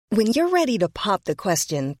When you're ready to pop the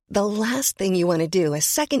question, the last thing you want to do is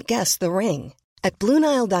second-guess the ring. At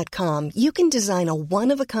BlueNile.com, you can design a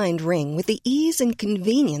one-of-a-kind ring with the ease and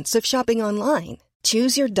convenience of shopping online.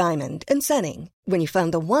 Choose your diamond and setting. When you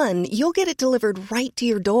find the one, you'll get it delivered right to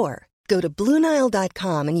your door. Go to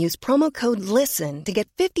BlueNile.com and use promo code LISTEN to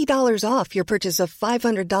get $50 off your purchase of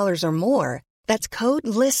 $500 or more. That's code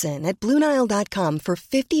LISTEN at BlueNile.com for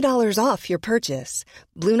 $50 off your purchase.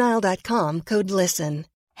 BlueNile.com, code LISTEN.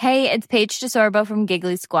 Hey, it's Paige DeSorbo from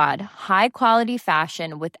Giggly Squad. High quality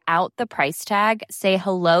fashion without the price tag. Say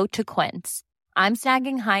hello to Quince. I'm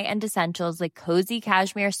snagging high-end essentials like cozy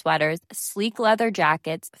cashmere sweaters, sleek leather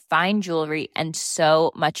jackets, fine jewelry, and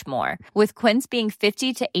so much more. With Quince being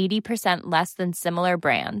 50 to 80% less than similar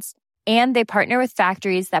brands. And they partner with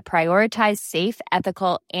factories that prioritize safe,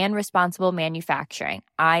 ethical, and responsible manufacturing.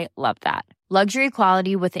 I love that. Luxury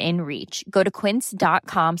quality within reach. Go to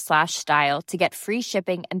quince.com/style to get free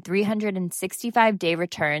shipping and 365-day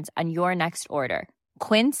returns on your next order.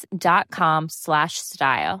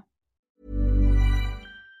 Quince.com/style.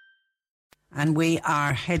 And we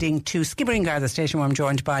are heading to Skibbereen Garda Station, where I'm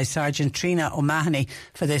joined by Sergeant Trina O'Mahony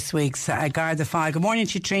for this week's Garda File. Good morning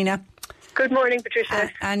to you, Trina. Good morning,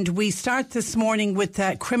 Patricia. And we start this morning with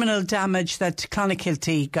criminal damage that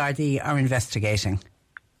Clonakilty Gardaí are investigating.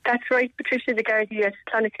 That's right, Patricia. The Gardaí at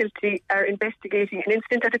Clonakilty are investigating an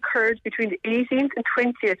incident that occurred between the 18th and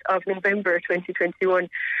 20th of November 2021.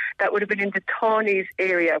 That would have been in the Tawneys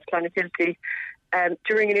area of Clonakilty.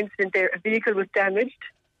 During an incident there, a vehicle was damaged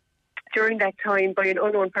during that time by an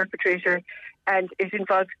unknown perpetrator, and it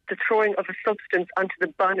involved the throwing of a substance onto the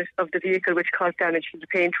bonnet of the vehicle, which caused damage to the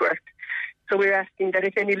paintwork. So we're asking that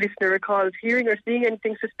if any listener recalls hearing or seeing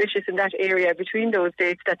anything suspicious in that area between those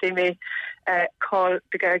dates, that they may call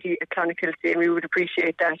the Gardaí at Clonakilty, and we would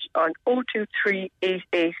appreciate that on 023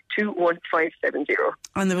 88 21570.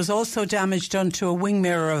 And there was also damage done to a wing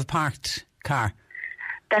mirror of a parked car.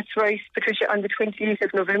 That's right, Patricia. On the 28th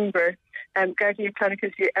of November, Gardaí at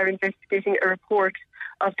Clonakilty are investigating a report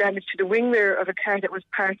of damage to the wing mirror of a car that was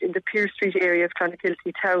parked in the Pearse Street area of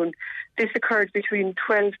Clonakilty town. This occurred between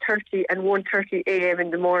 12:30 and 1:30 a.m.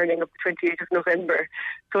 in the morning of the 28th of November.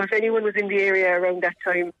 So if anyone was in the area around that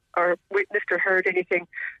time or witnessed or heard anything,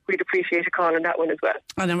 we'd appreciate a call on that one as well.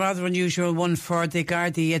 And a rather unusual one for the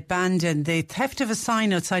Gardaí at Bandon, the theft of a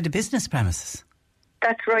sign outside a business premises.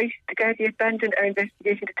 That's right. The Gardaí at Bandon are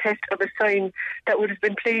investigating the theft of a sign that would have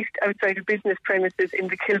been placed outside of business premises in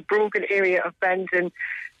the Kilbrogan area of Bandon.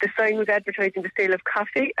 The sign was advertising the sale of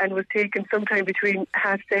coffee and was taken sometime between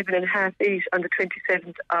 7:30 and 8:30 on the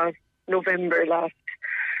 27th of November last.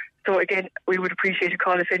 So again, we would appreciate a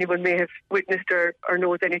call if anyone may have witnessed or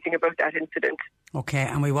knows anything about that incident. OK,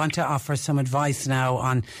 and we want to offer some advice now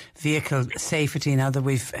on vehicle safety. Now that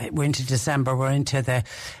we're into December, we're into the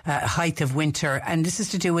height of winter, and this is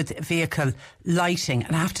to do with vehicle lighting.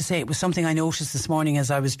 And I have to say, it was something I noticed this morning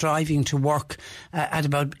as I was driving to work at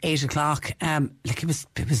about 8 o'clock.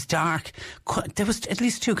 It was dark. There was at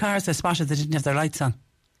least 2 cars I spotted that didn't have their lights on.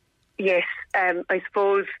 Yes, I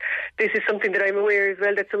suppose this is something that I'm aware as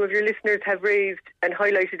well that some of your listeners have raised and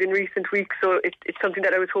highlighted in recent weeks, so it's something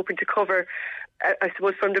that I was hoping to cover, I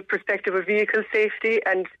suppose, from the perspective of vehicle safety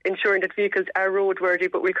and ensuring that vehicles are roadworthy,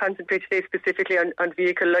 but we concentrate today specifically on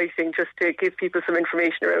vehicle lighting, just to give people some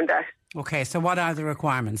information around that. OK, so what are the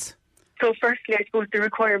requirements? So firstly, I suppose the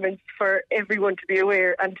requirements for everyone to be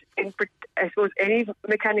aware, and I suppose any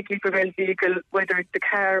mechanically propelled vehicle, whether it's a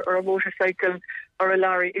car or a motorcycle or a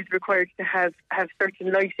lorry, is required to have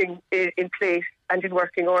certain lighting in place and in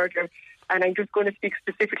working order. And I'm just going to speak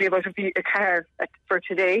specifically about a car for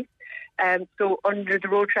today. So under the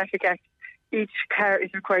Road Traffic Act, each car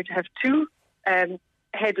is required to have 2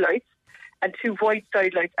 headlights and 2 white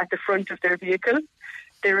side lights at the front of their vehicle.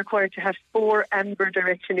 They're required to have 4 amber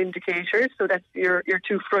direction indicators, so that's your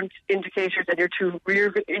 2 front indicators and your 2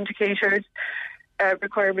 rear indicators.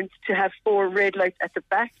 Requirements to have 4 red lights at the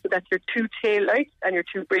back, so that's your 2 tail lights and your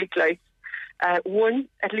 2 brake lights. At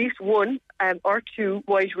least one or 2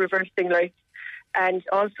 white reversing lights, and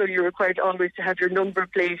also you're required always to have your number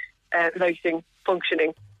plate lighting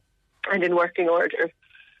functioning and in working order.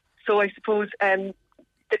 So I suppose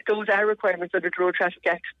those are requirements under the Road Traffic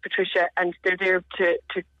Act, Patricia, and they're there to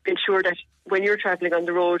ensure that when you're travelling on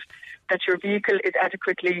the road, that your vehicle is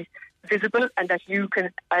adequately visible and that you can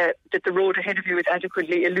that the road ahead of you is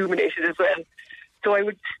adequately illuminated as well. So I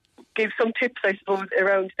would give some tips, I suppose,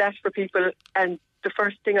 around that for people. And the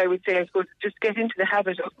first thing I would say, I suppose, just get into the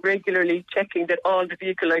habit of regularly checking that all the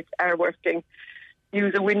vehicle lights are working.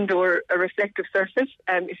 Use a window or a reflective surface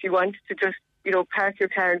if you want to just, park your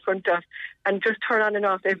car in front of, and just turn on and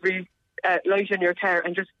off every light on your car,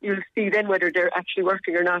 and you'll see then whether they're actually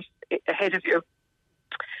working or not ahead of you.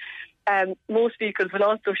 Most vehicles will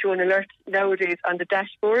also show an alert nowadays on the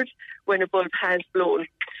dashboard when a bulb has blown.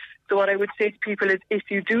 So what I would say to people is, if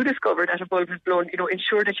you do discover that a bulb has blown,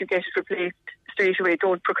 ensure that you get it replaced straight away.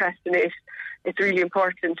 Don't procrastinate. It's really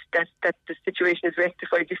important that the situation is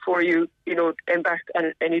rectified before you embark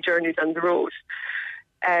on any journeys on the road.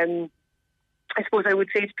 I suppose I would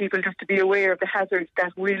say to people just to be aware of the hazards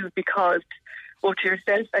that will be caused both to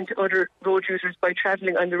yourself and to other road users by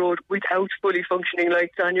travelling on the road without fully functioning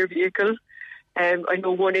lights on your vehicle. I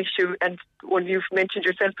know one issue, and one you've mentioned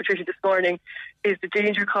yourself, Patricia, this morning, is the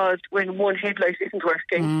danger caused when one headlight isn't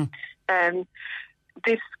working.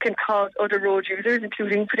 This can cause other road users,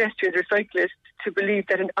 including pedestrians or cyclists, to believe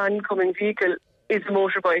that an oncoming vehicle is a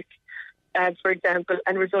motorbike, for example,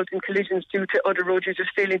 and result in collisions due to other road users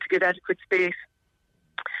failing to give adequate space.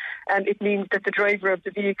 It means that the driver of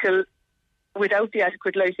the vehicle, without the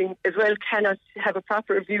adequate lighting as well, cannot have a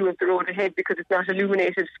proper view of the road ahead because it's not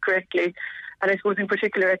illuminated correctly. And I suppose in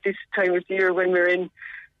particular at this time of the year when we're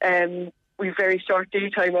in we've very short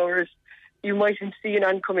daytime hours, you mightn't see an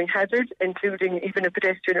oncoming hazard, including even a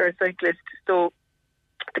pedestrian or a cyclist. So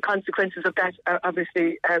the consequences of that are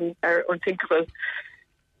obviously are unthinkable.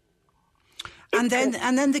 And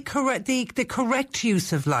then the correct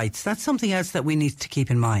use of lights, that's something else that we need to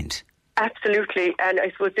keep in mind. Absolutely, and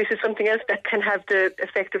I suppose this is something else that can have the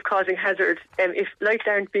effect of causing hazard if lights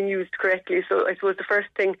aren't being used correctly. So I suppose the first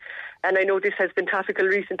thing, and I know this has been topical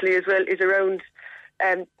recently as well, is around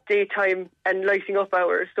daytime and lighting up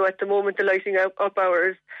hours. So at the moment the lighting up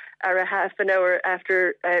hours are a half an hour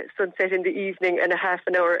after sunset in the evening and a half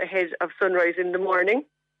an hour ahead of sunrise in the morning.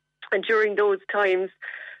 And during those times,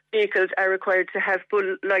 vehicles are required to have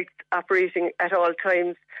full lights operating at all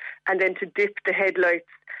times, and then to dip the headlights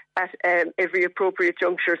at every appropriate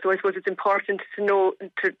juncture. So I suppose it's important to know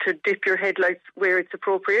to dip your headlights where it's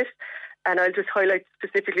appropriate. And I'll just highlight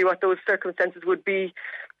specifically what those circumstances would be.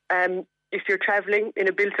 If you're travelling in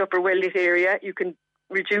a built-up or well-lit area, you can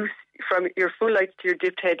reduce from your full lights to your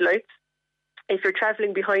dipped headlights. If you're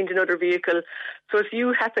travelling behind another vehicle, so if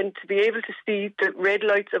you happen to be able to see the red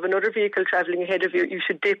lights of another vehicle travelling ahead of you, you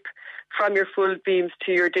should dip from your full beams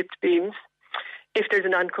to your dipped beams. If there's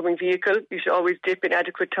an oncoming vehicle, you should always dip in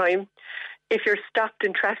adequate time. If you're stopped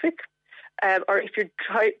in traffic, or if you're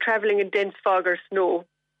travelling in dense fog or snow,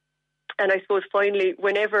 and I suppose finally,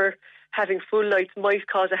 whenever having full lights might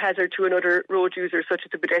cause a hazard to another road user, such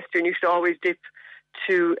as a pedestrian, you should always dip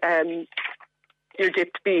to your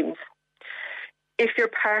dipped beams. If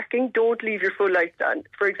you're parking, don't leave your full lights on.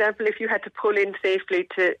 For example, if you had to pull in safely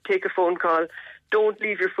to take a phone call, don't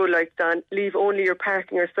leave your full lights on. Leave only your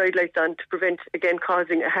parking or side lights on to prevent, again,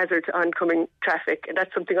 causing a hazard to oncoming traffic. And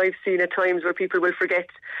that's something I've seen at times where people will forget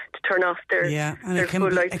to turn off their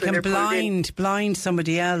full lights. It can blind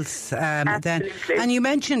somebody else. Absolutely. Then. And you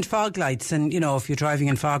mentioned fog lights, and if you're driving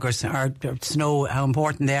in fog or snow, how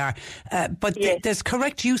important they are. But yes, there's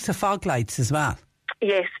correct use of fog lights as well.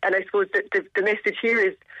 Yes, and I suppose the message here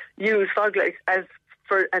is use fog lights as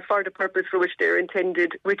for the purpose for which they're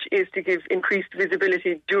intended, which is to give increased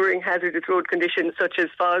visibility during hazardous road conditions such as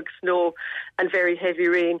fog, snow and very heavy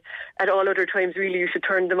rain. At all other times, really, you should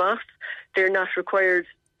turn them off. They're not required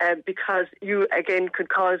because you, again, could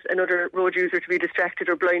cause another road user to be distracted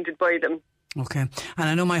or blinded by them. Okay. And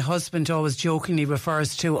I know my husband always jokingly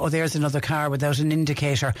refers to, there's another car without an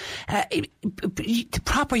indicator. The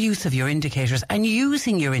proper use of your indicators and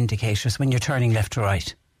using your indicators when you're turning left or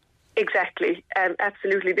right. Exactly.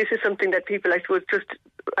 Absolutely. This is something that people, I suppose,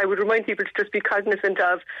 I would remind people to just be cognizant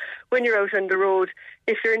of when you're out on the road.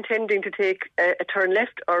 If you're intending to take a turn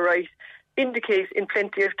left or right, indicate in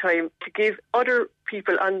plenty of time to give other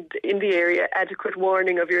people in the area adequate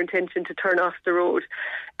warning of your intention to turn off the road.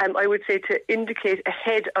 I would say to indicate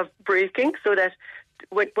ahead of braking, so that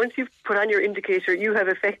once you've put on your indicator, you have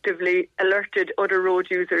effectively alerted other road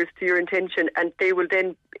users to your intention, and they will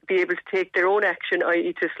then be able to take their own action,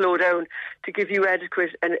 i.e. to slow down, to give you adequate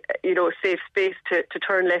and safe space to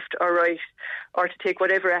turn left or right, or to take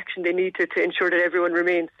whatever action they need to ensure that everyone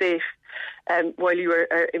remains safe while you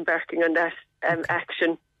are embarking on that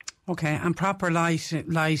action. Okay, and proper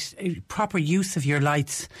proper use of your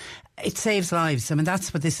lights, it saves lives. I mean,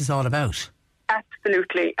 that's what this is all about.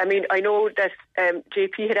 Absolutely. I mean, I know that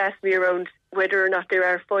JP had asked me around whether or not there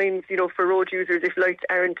are fines, for road users if lights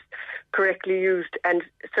aren't correctly used. And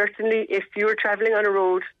certainly if you're travelling on a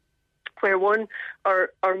road where one or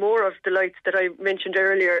more of the lights that I mentioned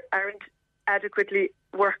earlier aren't adequately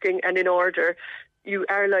working and in order, you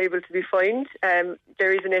are liable to be fined.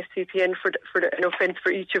 There is an SCPN for an offence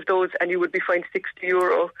for each of those, and you would be fined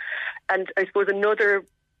 €60. And I suppose another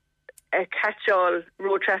catch-all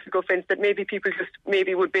road traffic offence that maybe people just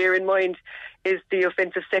would bear in mind is the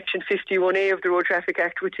offence of Section 51A of the Road Traffic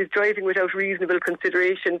Act, which is driving without reasonable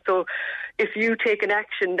consideration. So if you take an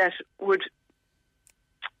action that would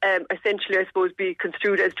essentially, I suppose, be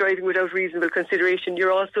construed as driving without reasonable consideration,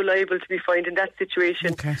 you're also liable to be fined in that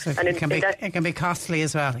situation. Okay, so it can be costly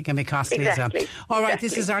as well. It can be costly as well. All right,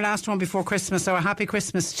 This is our last one before Christmas, so a happy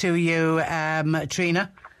Christmas to you,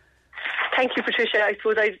 Trina. Thank you, Patricia. I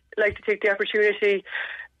suppose I'd like to take the opportunity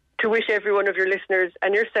to wish every one of your listeners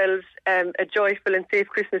and yourselves a joyful and safe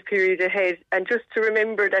Christmas period ahead, and just to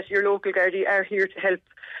remember that your local Gardaí are here to help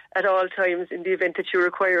at all times in the event that you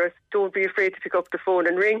require us. Don't be afraid to pick up the phone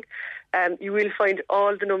and ring. You will find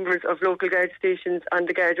all the numbers of local Garda stations on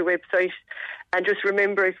the Garda website. And just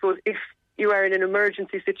remember, I suppose, if you are in an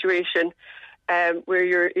emergency situation where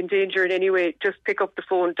you're in danger in any way, just pick up the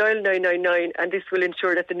phone, dial 999, and this will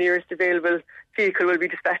ensure that the nearest available vehicle will be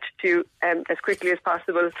dispatched to you as quickly as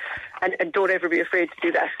possible. And don't ever be afraid to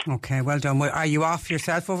do that. Okay, well done. Are you off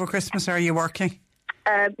yourself over Christmas, or are you working?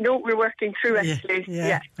 No, we're working through, actually.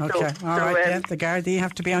 Yeah. Okay. All right. The Gardaí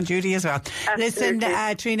have to be on duty as well. Absolutely. Listen,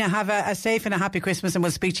 Trina, have a safe and a happy Christmas, and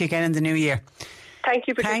we'll speak to you again in the new year. Thank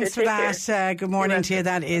you, Patricia. Thanks for that. Good morning to you.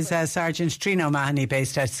 That is Sergeant Trina O'Mahony,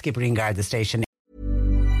 based at Skibbereen Garda Station.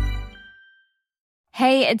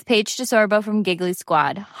 Hey, it's Paige DeSorbo from Giggly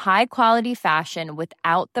Squad. High quality fashion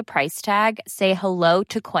without the price tag. Say hello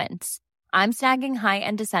to Quince. I'm snagging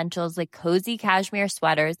high-end essentials like cozy cashmere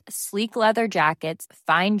sweaters, sleek leather jackets,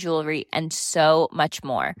 fine jewelry, and so much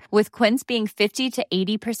more. With Quince being 50 to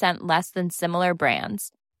 80% less than similar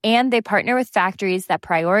brands. And they partner with factories that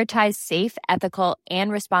prioritize safe, ethical,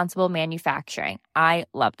 and responsible manufacturing. I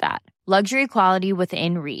love that. Luxury quality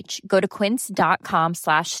within reach. Go to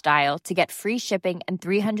quince.com/style to get free shipping and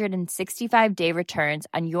 365-day returns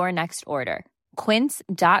on your next order.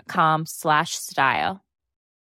 Quince.com/style.